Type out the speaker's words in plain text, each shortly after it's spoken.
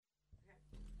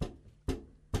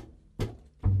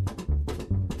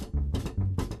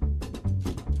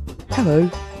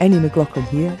Hello, Annie McLaughlin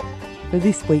here for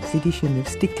this week's edition of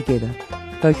Stick Together,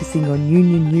 focusing on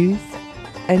union news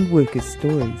and workers'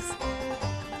 stories.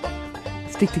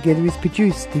 Stick Together is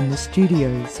produced in the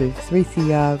studios of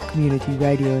 3CR Community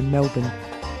Radio in Melbourne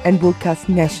and broadcast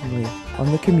nationally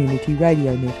on the Community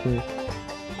Radio Network.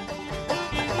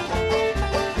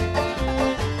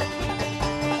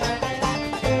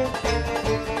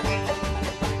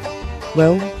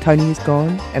 Well, Tony is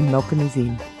gone and Malcolm is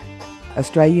in.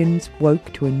 Australians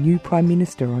woke to a new Prime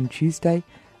Minister on Tuesday,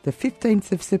 the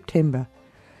 15th of September.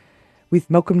 With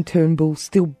Malcolm Turnbull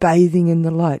still bathing in the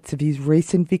lights of his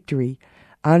recent victory,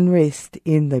 unrest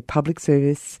in the public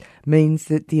service means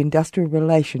that the industrial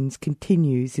relations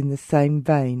continues in the same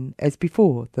vein as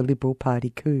before the Liberal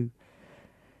Party coup.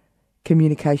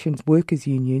 Communications workers'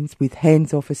 unions with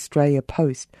Hands Off Australia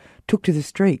Post took to the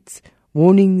streets,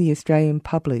 warning the Australian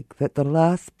public that the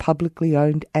last publicly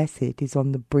owned asset is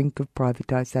on the brink of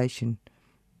privatisation.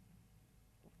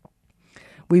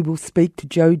 We will speak to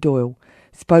Joe Doyle,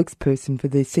 spokesperson for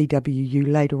the CWU,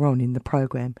 later on in the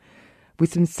program,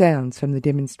 with some sounds from the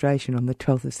demonstration on the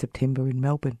 12th of September in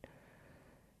Melbourne.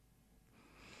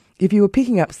 If you were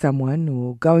picking up someone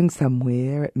or going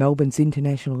somewhere at Melbourne's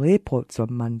international airports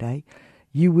on Monday,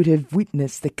 you would have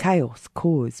witnessed the chaos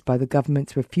caused by the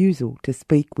government's refusal to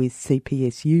speak with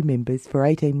CPSU members for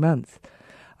 18 months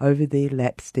over their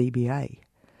lapsed DBA.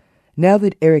 Now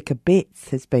that Erica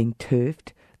Betts has been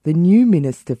turfed, the new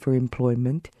Minister for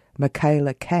Employment,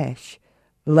 Michaela Cash,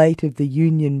 late of the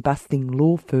union-busting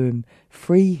law firm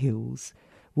Freehills,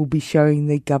 will be showing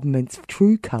the government's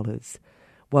true colours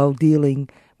while dealing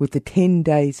with the 10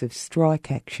 days of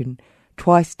strike action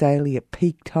twice daily at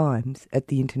peak times at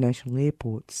the international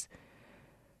airports.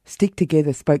 Stick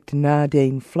Together spoke to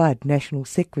Nadine Flood, National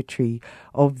Secretary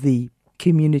of the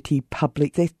Community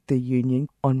Public Sector Union,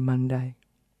 on Monday.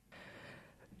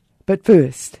 But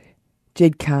first,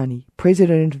 Jed Carney,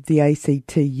 President of the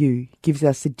ACTU, gives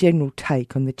us a general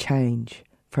take on the change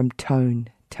from tone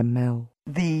to Mel.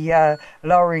 The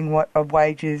lowering of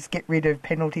wages, get rid of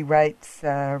penalty rates,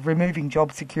 removing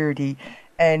job security,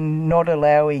 and not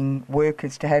allowing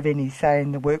workers to have any say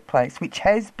in the workplace, which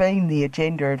has been the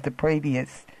agenda of the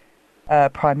previous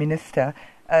Prime Minister.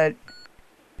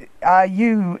 Are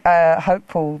you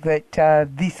hopeful that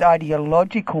this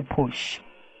ideological push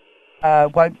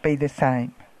won't be the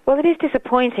same? Well, it is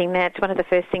disappointing that one of the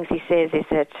first things he says is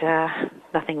that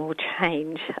nothing will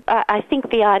change. I think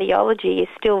the ideology is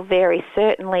still very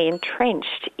certainly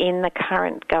entrenched in the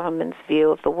current government's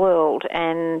view of the world,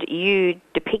 and you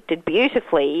depicted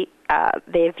beautifully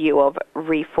their view of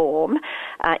reform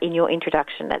in your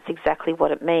introduction. That's exactly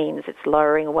what it means. It's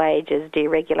lowering wages,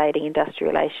 deregulating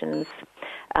industrial relations,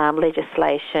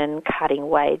 legislation, cutting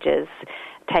wages,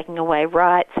 taking away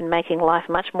rights and making life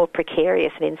much more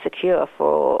precarious and insecure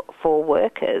for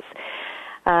workers.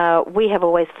 We have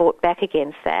always fought back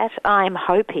against that. I'm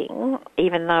hoping,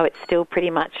 even though it's still pretty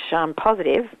much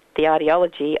positive, the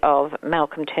ideology of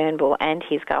Malcolm Turnbull and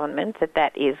his government,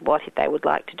 that is what they would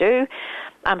like to do.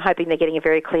 I'm hoping they're getting a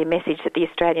very clear message that the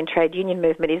Australian trade union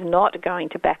movement is not going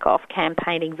to back off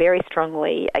campaigning very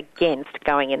strongly against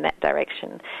going in that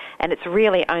direction. And it's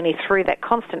really only through that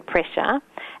constant pressure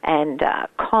and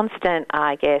constant,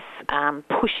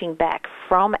 pushing back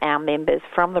from our members,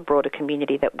 from the broader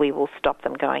community, that we will stop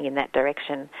them going in that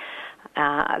direction.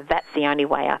 That's the only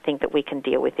way I think that we can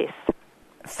deal with this.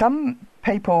 Some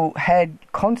people had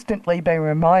constantly been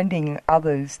reminding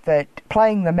others that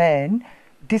playing the man,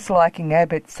 disliking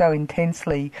Abbott so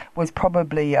intensely, was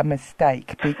probably a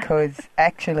mistake, because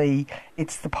actually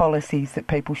it's the policies that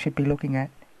people should be looking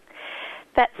at.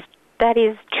 That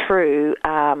is true,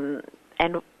 and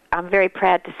I'm very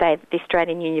proud to say that the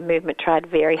Australian Union movement tried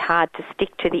very hard to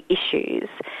stick to the issues.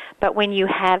 But when you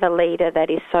have a leader that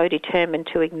is so determined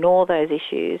to ignore those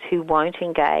issues, who won't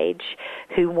engage,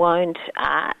 who won't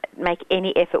make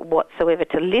any effort whatsoever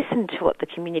to listen to what the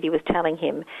community was telling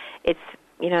him, it's,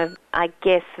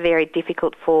 very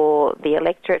difficult for the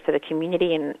electorate, for the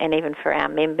community, and even for our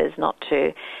members not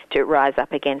to rise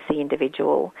up against the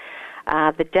individual.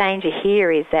 The danger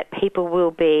here is that people will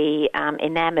be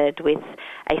enamoured with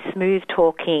a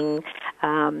smooth-talking,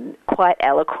 quite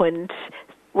eloquent,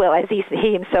 well, as he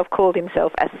himself called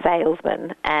himself, a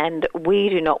salesman. And we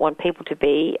do not want people to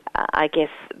be,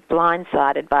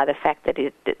 blindsided by the fact that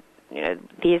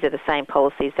these are the same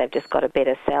policies, they've just got a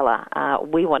better seller.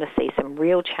 We want to see some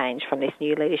real change from this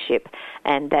new leadership,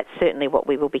 and that's certainly what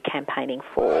we will be campaigning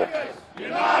for. Workers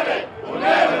united will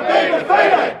never be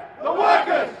defeated! The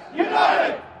workers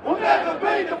united will never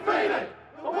be defeated!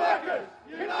 The workers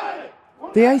united will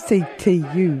The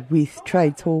ACTU, with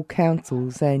trades hall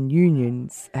councils and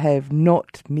unions, have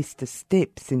not missed a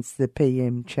step since the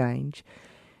PM change,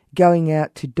 going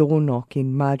out to door knock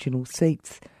in marginal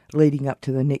seats leading up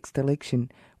to the next election,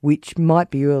 which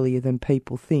might be earlier than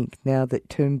people think now that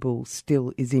Turnbull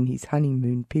still is in his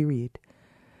honeymoon period.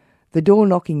 The door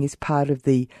knocking is part of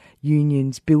the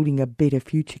union's Building a Better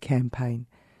Future campaign.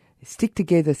 Stick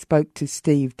Together spoke to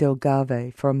Steve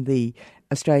Delgave from the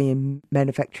Australian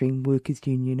Manufacturing Workers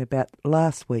Union about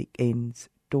last weekend's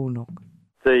door knock.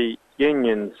 The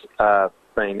unions have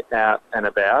been out and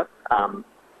about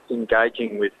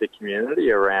engaging with the community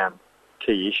around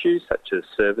key issues such as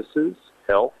services,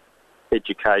 health,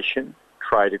 education,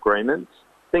 trade agreements,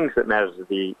 things that matter to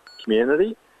the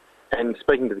community, and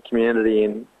speaking to the community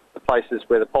in the places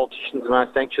where the politicians are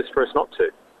most anxious for us not to.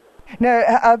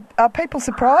 Now, are people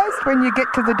surprised when you get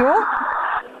to the door?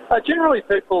 Generally,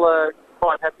 people are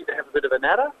quite happy to have a bit of a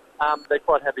natter. They're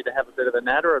quite happy to have a bit of a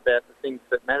natter about the things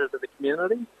that matter to the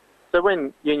community. So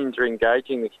when unions are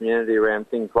engaging the community around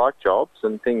things like jobs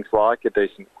and things like a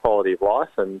decent quality of life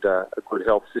and a good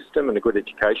health system and a good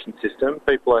education system,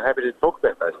 people are happy to talk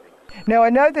about those things. Now, I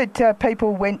know that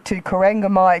people went to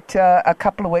Corangamite a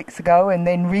couple of weeks ago and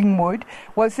then Ringwood.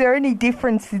 Was there any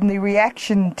difference in the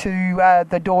reaction to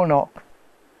the door knock?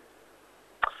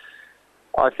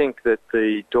 I think that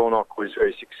the door knock was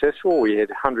very successful. We had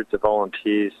hundreds of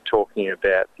volunteers talking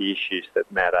about the issues that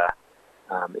matter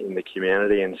in the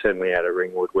community, and certainly out at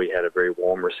Ringwood we had a very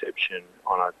warm reception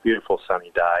on a beautiful sunny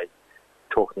day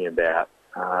talking about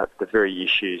the very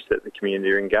issues that the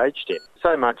community are engaged in.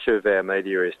 So much of our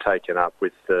media is taken up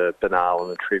with the banal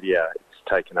and the trivia. It's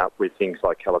taken up with things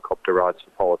like helicopter rides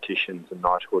for politicians and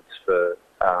knighthoods for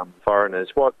foreigners.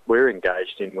 What we're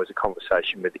engaged in was a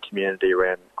conversation with the community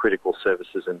around critical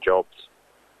services and jobs.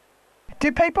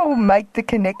 Do people make the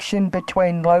connection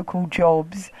between local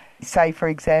jobs, say for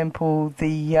example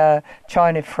the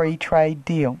China free trade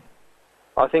deal?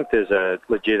 I think there's a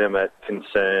legitimate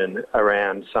concern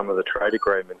around some of the trade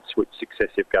agreements which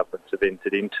successive governments have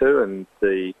entered into, and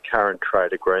the current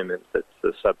trade agreement that's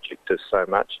the subject of so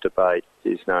much debate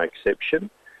is no exception.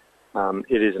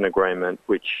 It is an agreement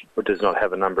which does not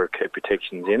have a number of key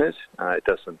protections in it. It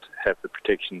doesn't have the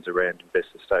protections around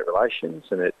investor-state relations,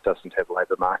 and it doesn't have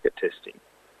labour market testing.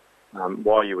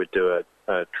 While you would do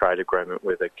a trade agreement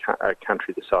with a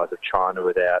country the size of China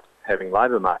without having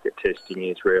labour market testing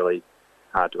is really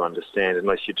hard to understand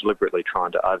unless you're deliberately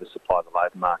trying to oversupply the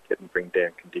labour market and bring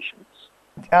down conditions.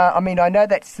 I know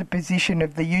that's the position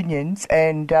of the unions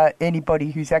and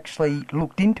anybody who's actually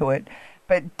looked into it,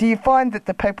 but do you find that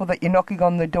the people that you're knocking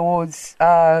on the doors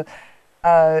are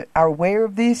aware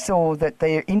of this, or that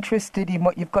they're interested in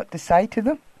what you've got to say to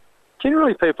them?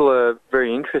 Generally people are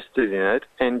very interested in it,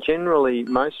 and generally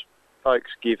most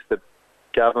folks give the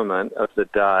government of the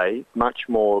day much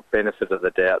more benefit of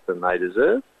the doubt than they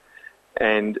deserve.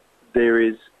 And there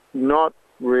is not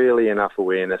really enough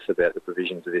awareness about the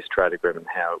provisions of this trade agreement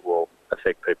and how it will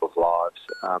affect people's lives.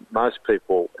 Most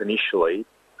people initially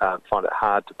find it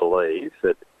hard to believe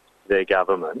that their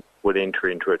government would enter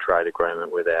into a trade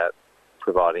agreement without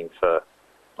providing for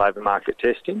labour market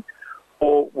testing,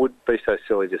 or would be so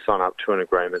silly to sign up to an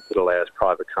agreement that allows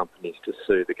private companies to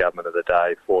sue the government of the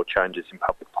day for changes in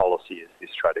public policy as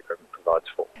this trade agreement provides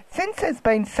for. Since there's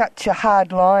been such a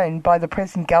hard line by the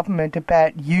present government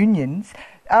about unions,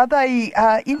 are they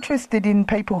interested in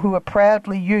people who are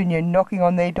proudly union knocking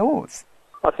on their doors?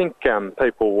 I think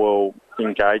people will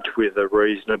engage with a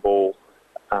reasonable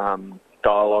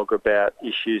dialogue about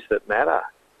issues that matter,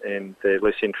 and they're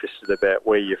less interested about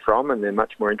where you're from, and they're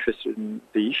much more interested in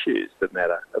the issues that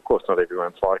matter. Of course, not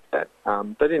everyone's like that,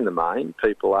 but in the main,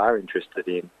 people are interested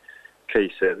in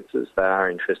key services, they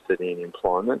are interested in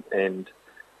employment, and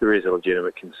there is a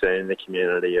legitimate concern in the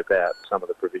community about some of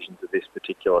the provisions of this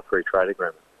particular free trade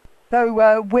agreement.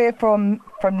 So where from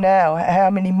now? How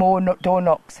many more door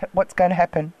knocks? What's going to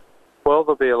happen? Well,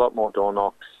 there'll be a lot more door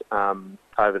knocks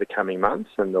over the coming months,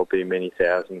 and there'll be many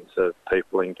thousands of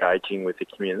people engaging with the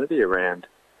community around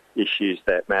issues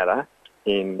that matter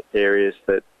in areas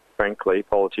that, frankly,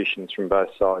 politicians from both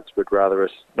sides would rather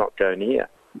us not go near.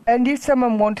 And if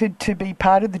someone wanted to be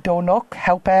part of the door knock,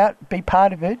 help out, be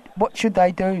part of it, what should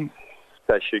they do?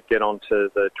 They should get onto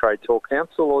the Trades Hall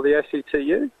Council or the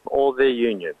ACTU or their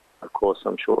union. Of course,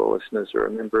 I'm sure the listeners are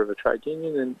a member of a trade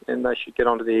union, and they should get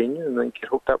onto the union and then get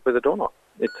hooked up with a door knock.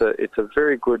 It's a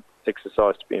very good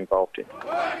exercise to be involved in.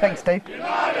 Thanks, Steve.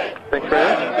 United, thanks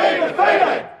very much. Never be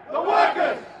defeated. The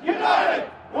workers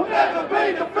united will never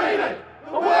be defeated.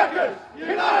 The workers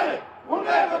united will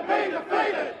never be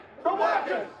defeated. The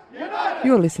workers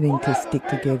You're listening to Stick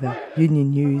Together,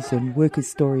 union news and workers'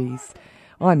 stories.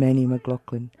 I'm Annie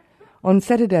McLaughlin. On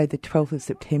Saturday the 12th of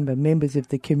September, members of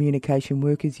the Communication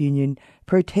Workers Union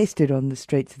protested on the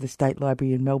streets of the State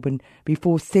Library in Melbourne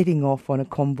before setting off on a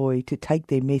convoy to take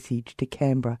their message to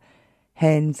Canberra.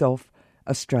 Hands off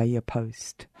Australia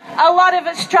Post. A lot of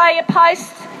Australia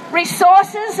Post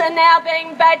resources are now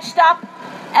being badged up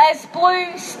as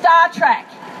Blue Star Trek.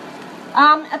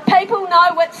 People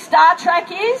know what Star Trek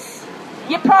is?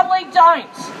 You probably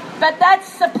don't, but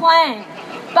that's the plan.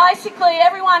 Basically,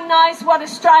 everyone knows what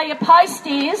Australia Post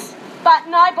is, but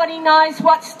nobody knows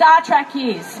what Star Trek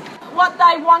is. What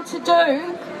they want to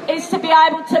do is to be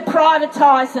able to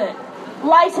privatise it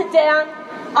later down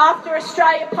after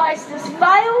Australia Post has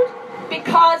failed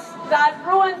because they've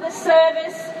ruined the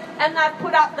service and they've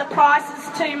put up the prices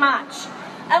too much.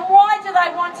 And why do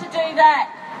they want to do that?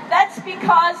 That's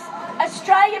because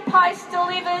Australia Post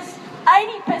delivers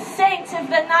 80% of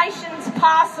the nation's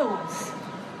parcels.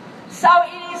 So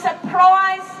it is a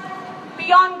prize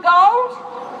beyond gold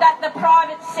that the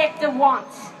private sector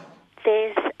wants.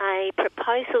 There's a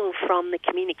proposal from the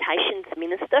Communications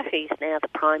Minister, who's now the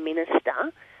Prime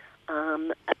Minister,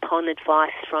 upon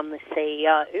advice from the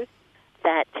CEO,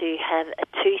 that to have a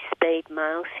two-speed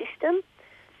mail system,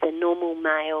 the normal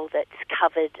mail that's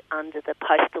covered under the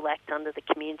Postal Act under the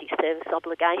Community Service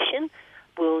Obligation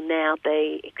will now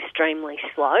be extremely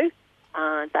slow.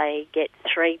 They get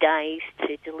 3 days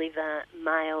to deliver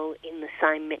mail in the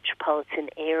same metropolitan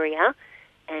area,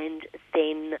 and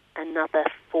then another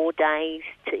 4 days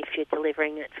if you're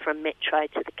delivering it from metro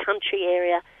to the country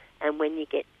area, and when you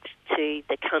get to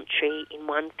the country in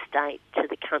one state to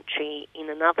the country in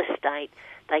another state,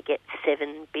 they get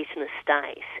 7 business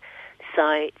days.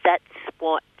 So that's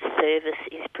what service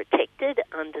is protected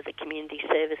under the Community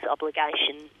Service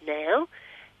Obligation now.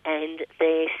 And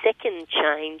their second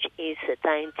change is that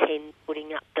they intend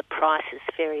putting up the prices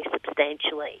very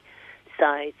substantially.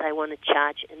 So they want to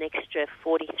charge an extra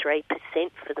 43%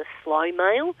 for the slow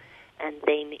mail, and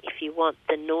then if you want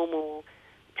the normal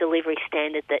delivery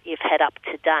standard that you've had up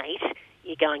to date,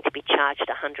 you're going to be charged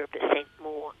 100%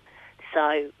 more.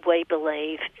 So we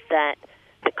believe that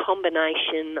the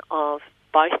combination of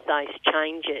both those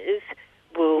changes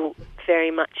will very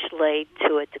much lead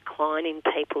to a decline in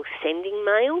people sending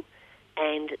mail,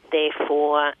 and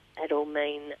therefore it'll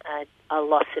mean a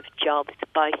loss of jobs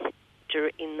both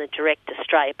in the direct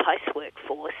Australia Post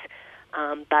workforce,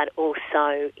 but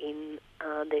also in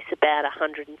there's about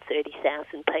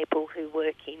 130,000 people who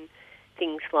work in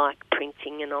things like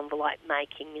printing and envelope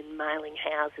making and mailing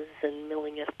houses and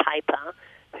milling of paper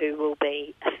who will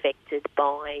be affected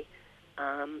by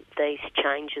these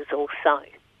changes also.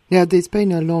 Now, there's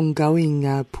been a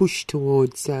long-going push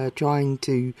towards trying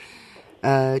to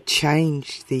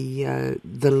change the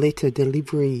letter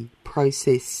delivery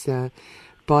process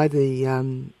by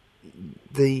the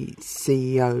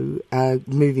CEO,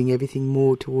 moving everything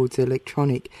more towards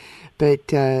electronic,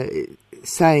 but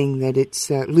saying that it's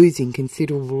losing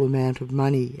considerable amount of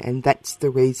money, and that's the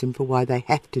reason for why they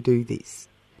have to do this.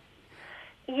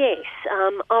 Yes,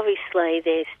 obviously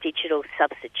there's digital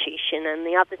substitution, and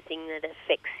the other thing that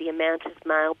affects the amount of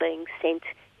mail being sent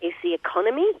is the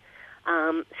economy.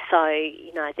 So,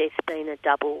 you know, there's been a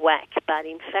double whack. But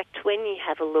in fact, when you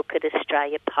have a look at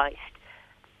Australia Post,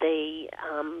 the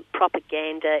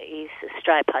propaganda is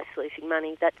Australia Post losing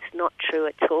money. That's not true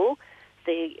at all.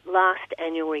 The last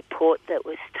annual report that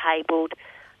was tabled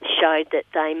showed that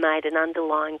they made an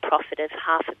underlying profit of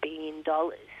 $500 million,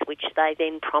 which they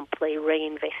then promptly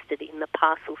reinvested in the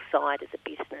parcel side of the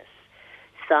business.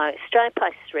 So Australia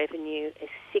Post's revenue is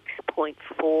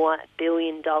 $6.4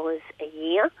 billion a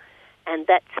year, and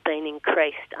that's been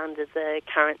increased under the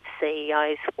current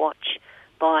CEO's watch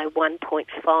by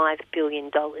 $1.5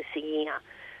 billion a year.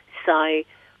 So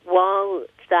while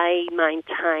they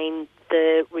maintain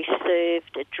the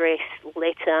reserved address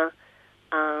letter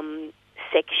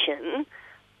section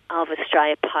of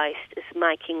Australia Post is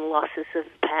making losses of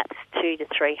perhaps $200 to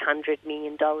 $300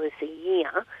 million a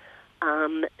year,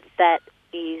 that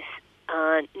is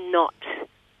not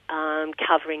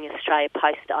covering Australia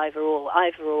Post overall.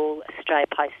 Overall, Australia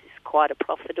Post is quite a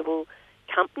profitable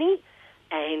company,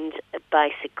 and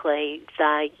basically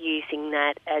they're using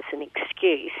that as an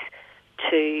excuse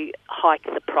to hike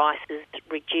the prices,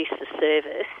 reduce the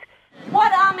service.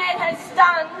 What Ahmed has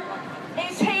done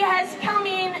is he has come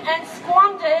in and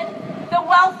squandered the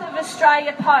wealth of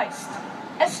Australia Post.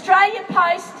 Australia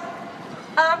Post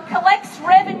collects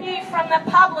revenue from the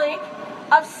public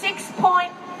of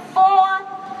 $6.4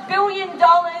 billion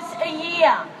a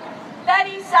year. That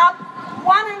is up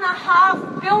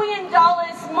 $1.5 billion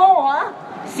more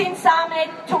since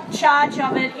Ahmed took charge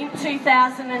of it in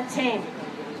 2010.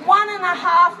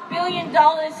 $1.5 billion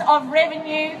of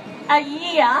revenue a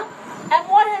year, and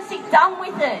what has he done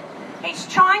with it? He's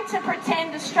trying to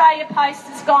pretend Australia Post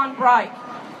has gone broke.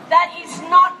 That is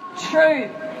not true.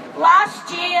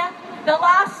 Last year, the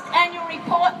last annual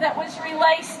report that was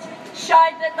released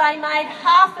showed that they made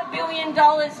 $500 million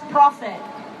profit.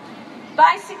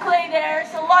 Basically, there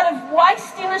is a lot of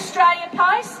waste in Australia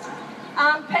Post.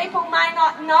 People may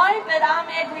not know, but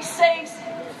Ahmed receives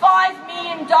 $5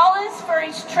 million for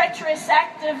his treacherous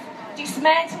act of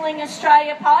dismantling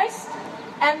Australia Post,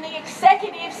 and the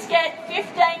executives get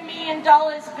 $15 million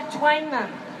between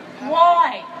them.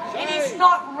 Why? It is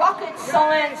not rocket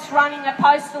science running a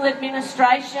postal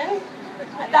administration.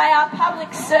 They are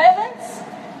public servants,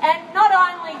 and not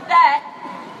only that,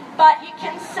 but you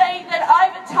can see that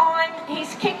over time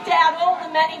he's kicked out all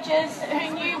the managers who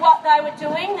knew what they were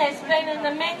doing. There's been an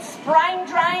immense brain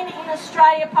drain in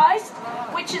Australia Post,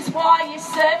 which is why your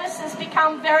service has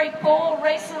become very poor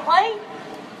recently.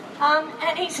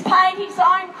 And he's paid his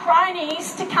own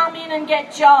cronies to come in and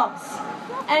get jobs.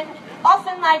 And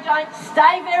often they don't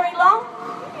stay very long.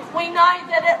 We know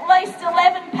that at least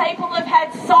 11 people have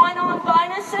had sign-on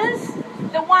bonuses.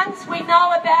 The ones we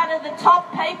know about are the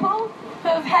top people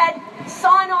who've had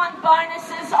sign-on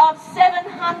bonuses of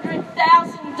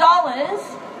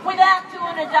 $700,000 without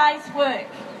doing a day's work.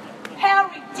 How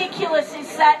ridiculous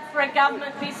is that for a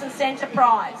government business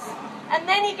enterprise? And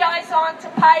then he goes on to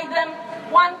pay them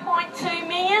 $1.2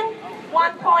 million,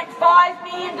 $1.5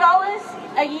 million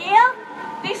a year.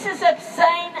 This is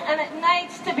obscene and it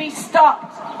needs to be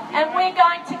stopped. And we're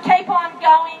going to keep on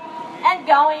going and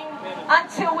going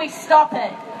until we stop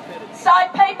it. So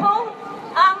people,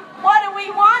 what do we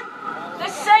want? The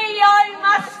CEO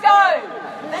must go.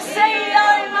 The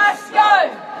CEO must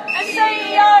go. The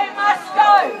CEO must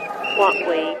go. What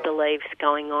we believe is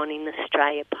going on in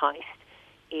Australia Post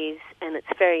is, and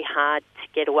it's very hard to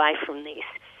get away from this,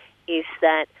 is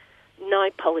that no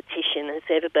politician has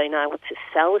ever been able to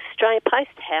sell Australia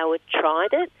Post. Howard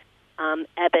tried it.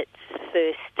 Abbott's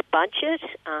first budget,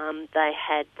 they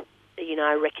had,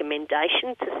 a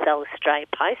recommendation to sell Australia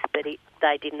Post, but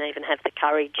they didn't even have the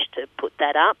courage to put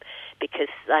that up because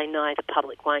they know the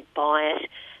public won't buy it.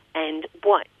 And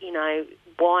why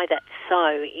that's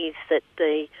so is that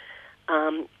the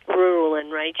rural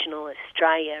and regional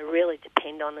Australia really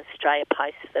depend on Australia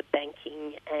Post for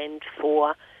banking and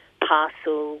for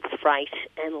parcel, freight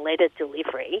and letter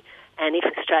delivery. And if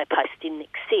Australia Post didn't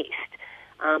exist,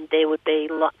 there would be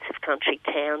lots of country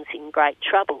towns in great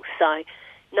trouble. So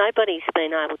nobody's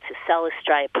been able to sell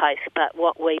Australia Post, but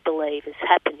what we believe is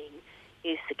happening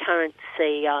is the current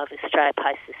CEO of Australia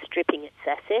Post is stripping its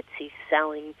assets. He's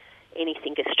selling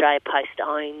anything Australia Post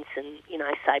owns and,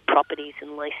 say properties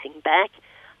and leasing back.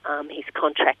 He's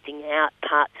contracting out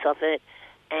parts of it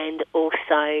and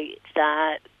also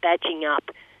badging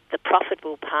up the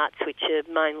profitable parts, which are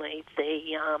mainly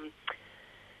the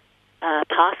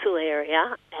parcel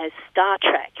area, as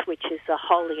StarTrack, which is a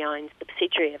wholly owned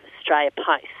subsidiary of Australia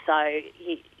Post. So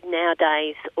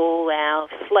nowadays all our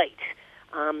fleet,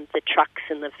 the trucks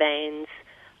and the vans,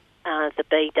 the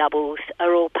B-doubles,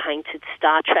 are all painted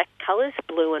StarTrack colours,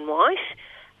 blue and white.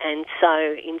 And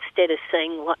so instead of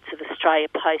seeing lots of Australia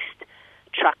Post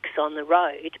trucks on the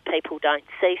road, people don't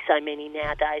see so many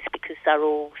nowadays because they're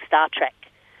all StarTrack.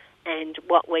 And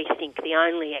what we think the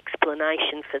only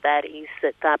explanation for that is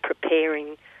that they're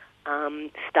preparing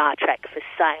StarTrack for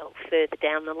sale further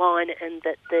down the line, and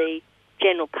that the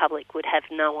general public would have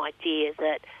no idea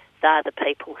that they're the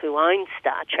people who own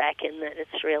StarTrack and that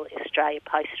it's really Australia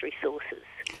Post Resources.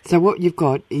 So what you've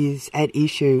got is at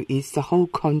issue is the whole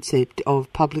concept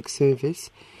of public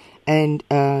service and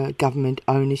government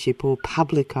ownership or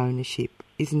public ownership.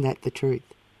 Isn't that the truth?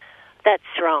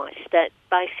 That's right. That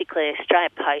basically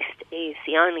Australia Post is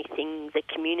the only thing the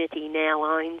community now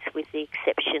owns, with the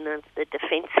exception of the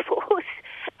Defence Force.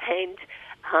 And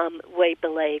we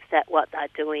believe that what they're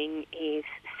doing is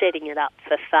setting it up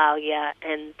for failure,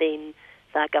 and then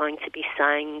they're going to be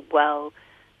saying, well,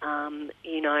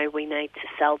 we need to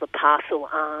sell the parcel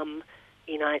arm.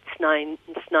 It's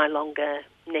no longer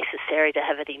necessary to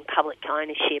have it in public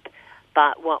ownership.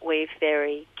 But what we're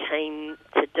very keen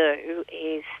to do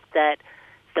is that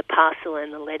the parcel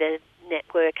and the letter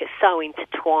network are so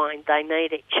intertwined, they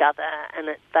need each other, and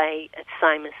it's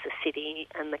same as the city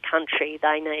and the country,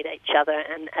 they need each other,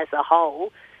 and as a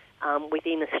whole,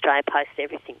 within Australia Post,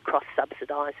 everything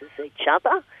cross-subsidises each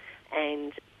other,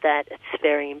 and that it's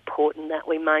very important that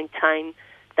we maintain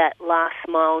that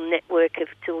last-mile network of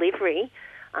delivery.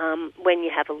 When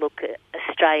you have a look at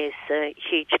Australia's a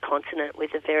huge continent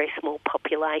with a very small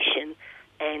population,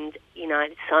 and,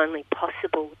 it's only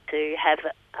possible to have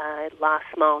a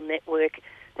last-mile network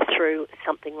through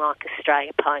something like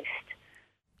Australia Post.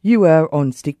 You are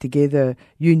on Stick Together,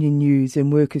 Union News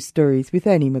and Workers' Stories with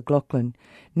Annie McLaughlin.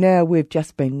 Now we've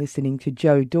just been listening to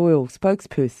Joe Doyle,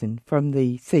 spokesperson from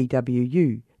the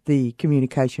CWU, the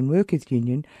Communication Workers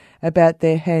Union, about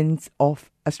their Hands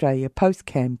Off Australia Post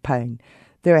campaign.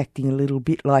 They're acting a little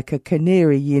bit like a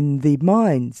canary in the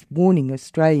mines, warning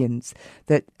Australians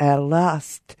that our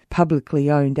last publicly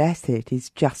owned asset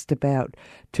is just about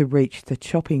to reach the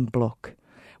chopping block.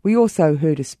 We also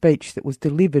heard a speech that was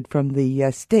delivered from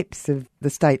the steps of the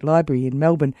State Library in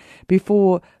Melbourne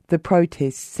before the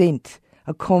protests sent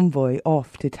a convoy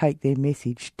off to take their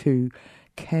message to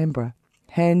Canberra.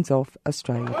 Hands off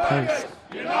Australia Post.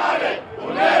 United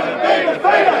will never be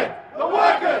defeated. The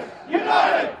workers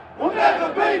united will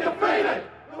never be defeated.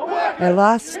 Our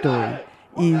last story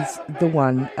is the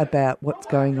one about what's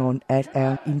going on at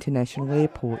our international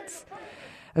airports.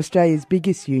 Australia's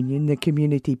biggest union, the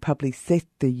Community Public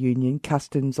Sector Union,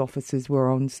 customs officers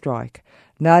were on strike.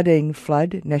 Nadine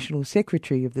Flood, National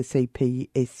Secretary of the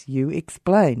CPSU,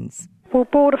 explains. Well,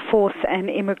 Border Force and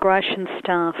immigration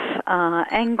staff are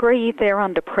angry. They're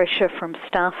under pressure from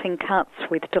staffing cuts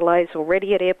with delays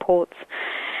already at airports.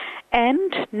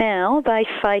 And now they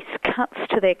face cuts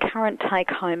to their current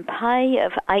take-home pay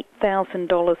of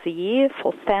 $8,000 a year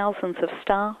for thousands of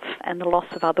staff and the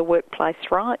loss of other workplace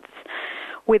rights,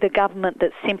 with a government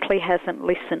that simply hasn't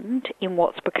listened in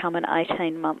what's become an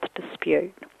 18-month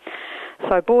dispute.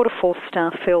 So Border Force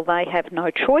staff feel they have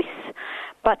no choice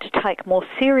but to take more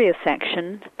serious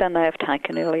action than they have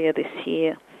taken earlier this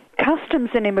year. Customs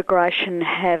and Immigration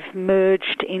have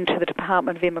merged into the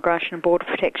Department of Immigration and Border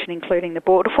Protection, including the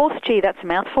Border Force. Gee, that's a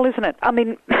mouthful, isn't it? I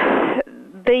mean,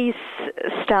 these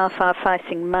staff are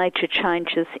facing major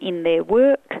changes in their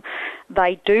work.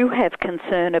 They do have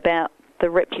concern about the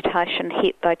reputation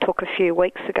hit they took a few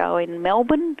weeks ago in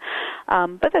Melbourne,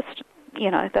 but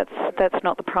that's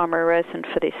not the primary reason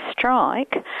for this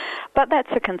strike. But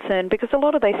that's a concern because a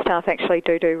lot of these staff actually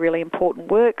do really important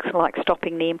work, like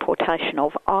stopping the importation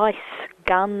of ice,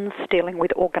 guns, dealing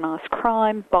with organised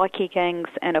crime, bikie gangs,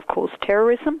 and of course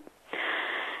terrorism.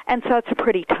 And so it's a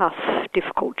pretty tough,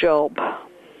 difficult job.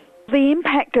 The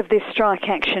impact of this strike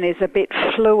action is a bit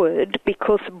fluid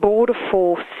because Border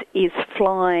Force is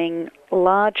flying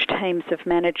large teams of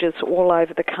managers all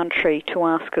over the country to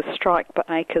ask us strike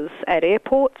breakers at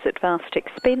airports at vast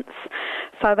expense.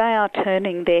 So they are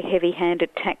turning their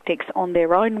heavy-handed tactics on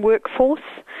their own workforce.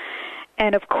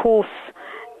 And of course,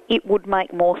 it would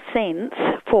make more sense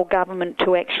for government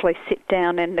to actually sit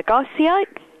down and negotiate,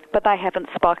 but they haven't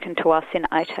spoken to us in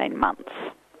 18 months.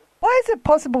 Why is it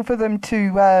possible for them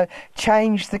to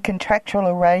change the contractual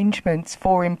arrangements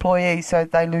for employees so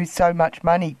they lose so much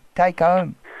money take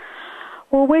home?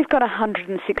 Well, we've got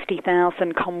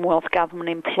 160,000 Commonwealth Government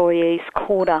employees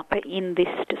caught up in this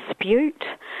dispute.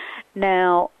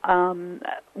 Now,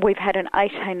 we've had an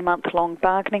 18-month-long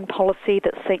bargaining policy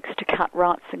that seeks to cut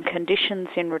rights and conditions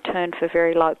in return for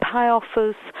very low pay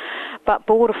offers, but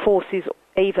Border Force is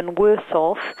even worse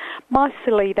off.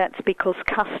 Mostly that's because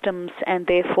customs and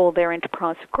therefore their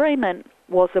enterprise agreement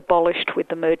was abolished with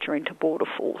the merger into Border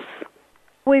Force.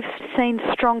 We've seen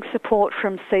strong support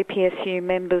from CPSU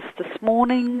members this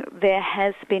morning. There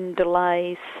has been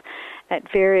delays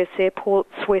at various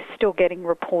airports. We're still getting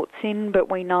reports in, but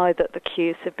we know that the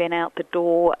queues have been out the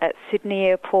door at Sydney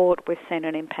Airport. We've seen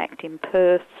an impact in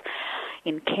Perth,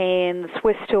 in Cairns.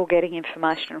 We're still getting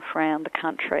information from around the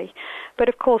country. But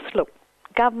of course, look,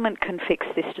 government can fix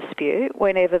this dispute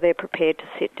whenever they're prepared to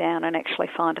sit down and actually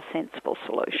find a sensible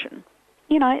solution.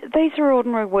 You know, these are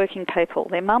ordinary working people.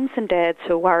 They're mums and dads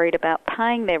who are worried about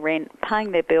paying their rent,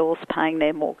 paying their bills, paying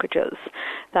their mortgages.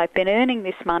 They've been earning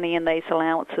this money and these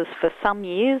allowances for some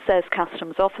years as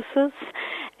customs officers,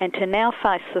 and to now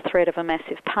face the threat of a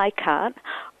massive pay cut,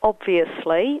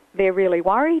 obviously they're really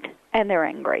worried and they're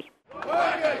angry. The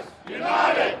workers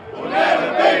united will never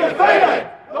be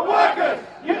defeated. The workers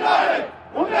united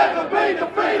will never be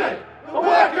defeated. The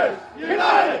workers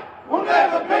united will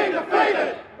never be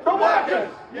defeated. The workers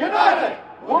united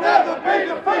will never be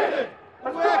defeated.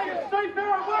 Australian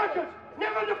seafaring workers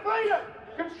never defeated.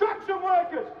 Construction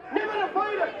workers never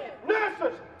defeated.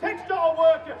 Nurses, textile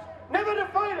workers never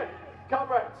defeated.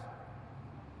 Comrades,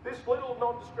 this little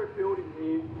nondescript building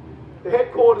here, the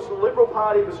headquarters of the Liberal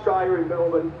Party of Australia in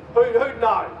Melbourne, who'd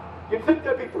know? You'd think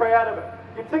they'd be proud of it.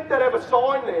 You'd think they'd have a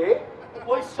sign there, at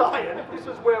least saying, this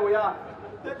is where we are.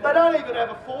 They don't even have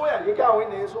a foyer. You go in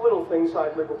there, there's a little thing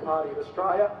saying Liberal Party of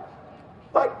Australia.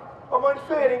 I mean,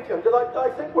 fair income. Do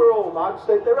they think we're all mugs?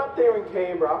 They're up there in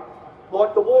Canberra,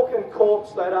 like the walk-in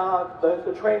courts that are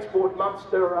the Transport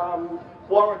Munster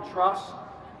Warren Trust,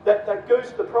 that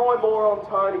goose the prime moron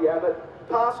Tony Abbott,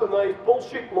 passing these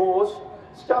bullshit laws,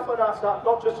 stuffing us up,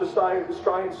 not just Australian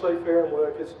seafaring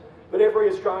workers, but every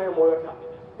Australian worker.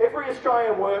 Every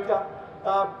Australian worker,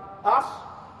 us,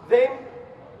 them,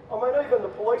 I mean, even the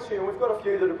police here, and we've got a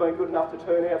few that have been good enough to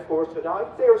turn out for us today,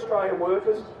 they're Australian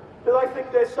workers. Do they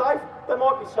think they're safe? They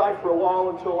might be safe for a while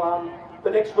until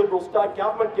the next Liberal state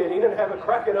government get in and have a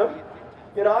crack at them,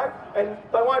 you know, and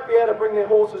they won't be able to bring their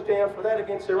horses down for that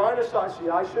against their own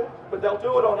association, but they'll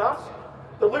do it on us.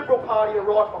 The Liberal Party are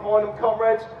right behind them,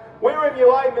 comrades. We're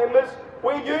MUA members,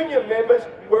 we're union members,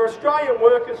 we're Australian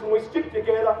workers, and we stick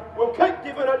together. We'll keep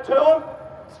giving it to them.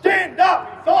 Stand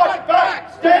up, fight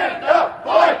back! Stand up,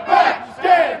 fight back!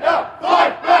 Stand up,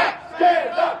 fight back!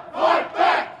 Stand up, fight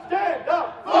back! Stand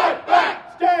up, fight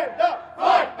back! Stand up,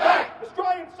 fight back!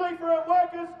 Australian seafaring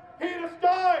workers, here to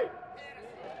stay!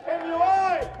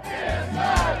 MUA!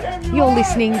 You're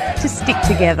listening to Stick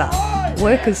Together,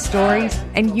 workers' stories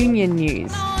and union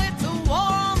news.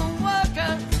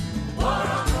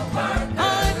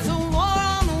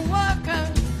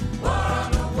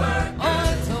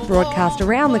 Broadcast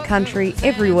around the country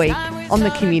every week on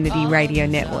the Community Radio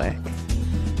Network.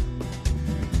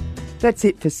 That's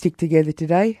it for Stick Together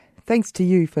today. Thanks to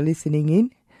you for listening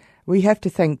in. We have to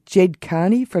thank Jed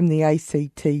Carney from the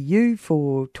ACTU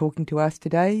for talking to us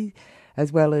today,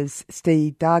 as well as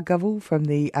Steve Dargovell from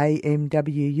the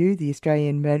AMWU, the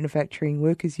Australian Manufacturing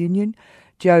Workers Union,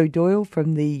 Joe Doyle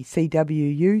from the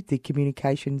CWU, the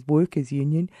Communications Workers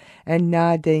Union, and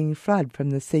Nadine Flood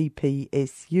from the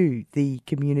CPSU, the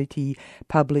Community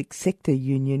Public Sector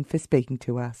Union, for speaking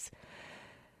to us.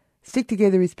 Stick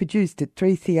Together is produced at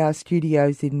 3CR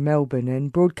Studios in Melbourne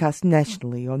and broadcast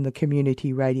nationally on the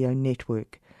Community Radio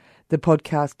Network. The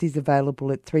podcast is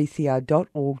available at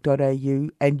 3cr.org.au,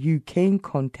 and you can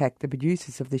contact the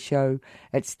producers of the show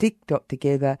at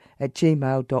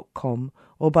stick.together@gmail.com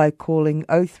or by calling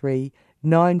 03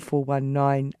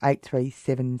 9419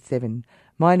 8377.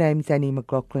 My name's Annie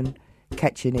McLaughlin.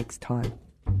 Catch you next time.